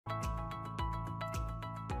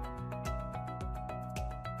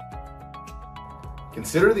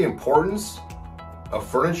Consider the importance of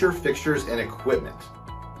furniture, fixtures, and equipment.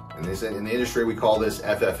 In the industry, we call this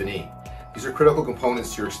FF&E. These are critical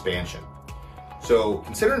components to your expansion. So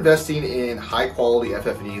consider investing in high quality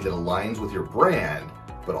FF&E that aligns with your brand,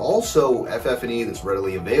 but also FF&E that's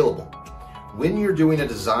readily available. When you're doing a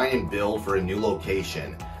design and build for a new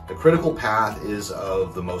location, the critical path is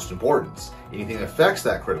of the most importance. Anything that affects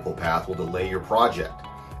that critical path will delay your project.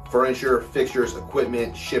 Furniture, fixtures,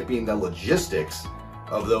 equipment, shipping, the logistics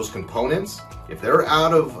of those components, if they're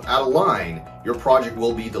out of line, your project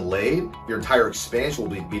will be delayed, your entire expansion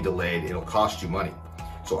will be delayed, it'll cost you money.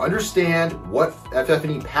 So understand what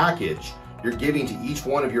FF&E package you're giving to each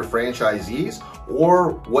one of your franchisees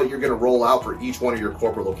or what you're going to roll out for each one of your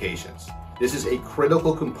corporate locations. This is a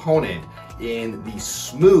critical component in the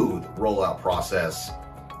smooth rollout process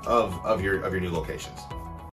of your new locations.